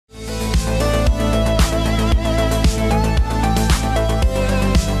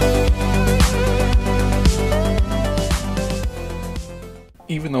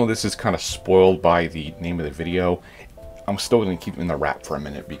even though this is kind of spoiled by the name of the video, I'm still going to keep them in the wrap for a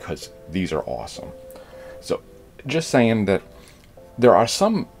minute because these are awesome. So, just saying that there are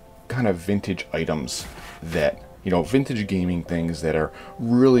some kind of vintage items that, you know, vintage gaming things that are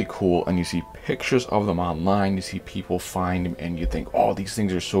really cool, and you see pictures of them online, you see people find them, and you think, oh, these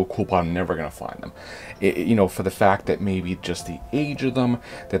things are so cool, but I'm never going to find them. You know, for the fact that maybe just the age of them,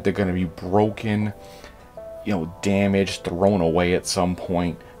 that they're going to be broken, you know, damaged, thrown away at some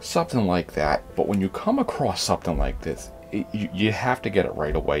point, something like that. But when you come across something like this, you have to get it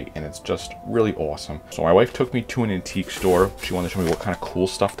right away, and it's just really awesome. So my wife took me to an antique store. She wanted to show me what kind of cool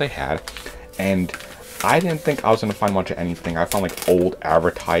stuff they had, and I didn't think I was going to find much of anything. I found like old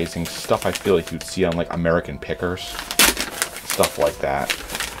advertising stuff I feel like you'd see on like American Pickers, stuff like that.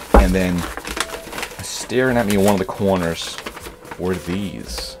 And then staring at me in one of the corners were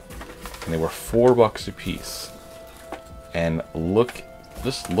these, and they were $4 a piece. And look,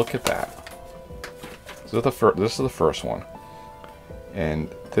 just look at that. So this is the first one,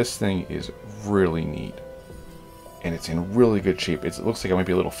 and this thing is really neat, and it's in really good shape. It looks like it might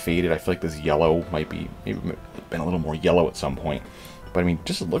be a little faded. I feel like this yellow might be maybe been a little more yellow at some point. But I mean,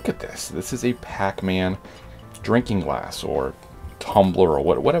 just look at this. This is a Pac-Man drinking glass or tumbler or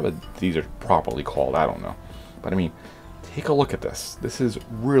whatever these are properly called. I don't know, but I mean, take a look at this. This is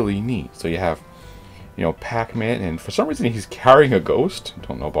really neat. So you have, you know, Pac-Man, and for some reason he's carrying a ghost.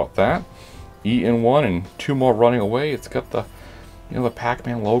 Don't know about that. Eating one and two more running away. It's got the, you know, the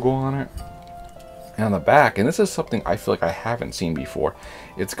Pac-Man logo on it. And on the back, and this is something I feel like I haven't seen before,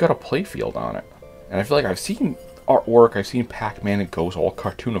 it's got a playfield on it. And I feel like I've seen artwork, I've seen Pac-Man and Ghost all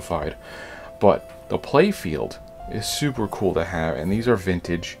cartoonified, but the playfield is super cool to have, and these are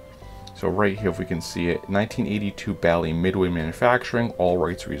vintage. So right here, if we can see it, 1982 Bally Midway manufacturing, all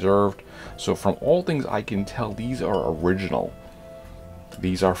rights reserved. So from all things I can tell, these are original.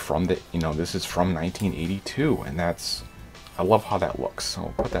 These are from the, you know, this is from 1982, and that's, I love how that looks. So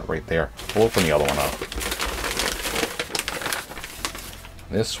I'll put that right there. We'll open the other one up.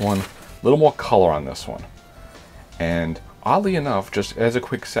 This one, a little more color on this one. And oddly enough, just as a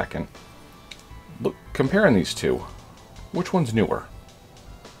quick second, look, comparing these two, which one's newer?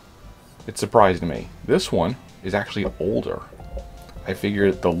 It surprised me. This one is actually older. I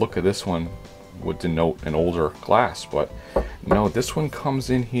figured the look of this one would denote an older glass, but no, this one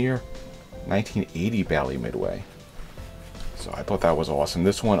comes in here 1980 Bally Midway. So I thought that was awesome.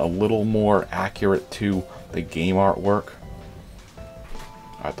 This one a little more accurate to the game artwork.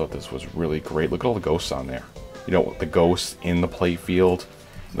 I thought this was really great. Look at all the ghosts on there. You know, the ghosts in the play field.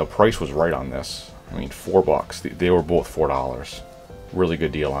 The price was right on this. I mean, $4. They were both $4. Really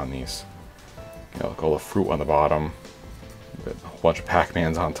good deal on these. You know, look, all the fruit on the bottom. A bunch of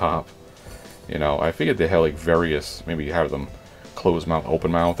Pac-Mans on top. You know, I figured they had like various, maybe you have them closed mouth,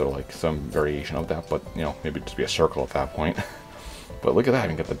 open mouth, or like some variation of that, but you know, maybe just be a circle at that point. But look at that, you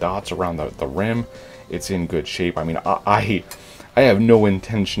can get the dots around the rim. It's in good shape. I mean, I have no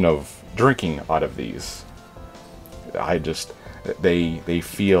intention of drinking out of these. I just, they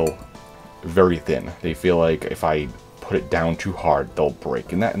feel very thin. They feel like if I put it down too hard, they'll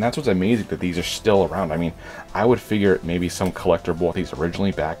break. And that's what's amazing, that these are still around. I mean, I would figure maybe some collector bought these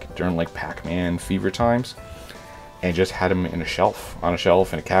originally back during like Pac-Man fever times and just had them in a shelf, on a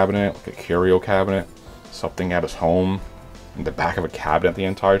shelf in a cabinet, like a curio cabinet, something at his home, in the back of a cabinet the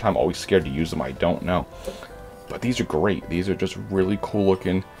entire time. Always scared to use them, I don't know. But these are great. These are just really cool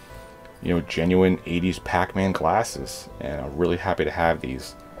looking, you know, genuine 80s Pac-Man glasses, and I'm really happy to have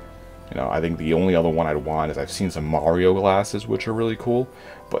these. You know, I think the only other one I'd want is, I've seen some Mario glasses, which are really cool,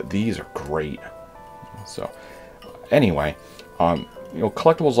 but these are great. So, anyway, you know,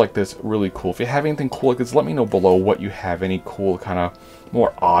 collectibles like this, really cool. If you have anything cool like this, let me know below what you have, any cool kind of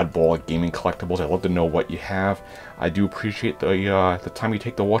more oddball gaming collectibles. I'd love to know what you have. I do appreciate the time you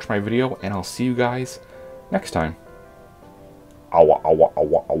take to watch my video, and I'll see you guys next time. Awa, awa,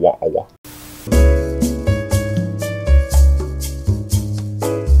 awa, awa, awa.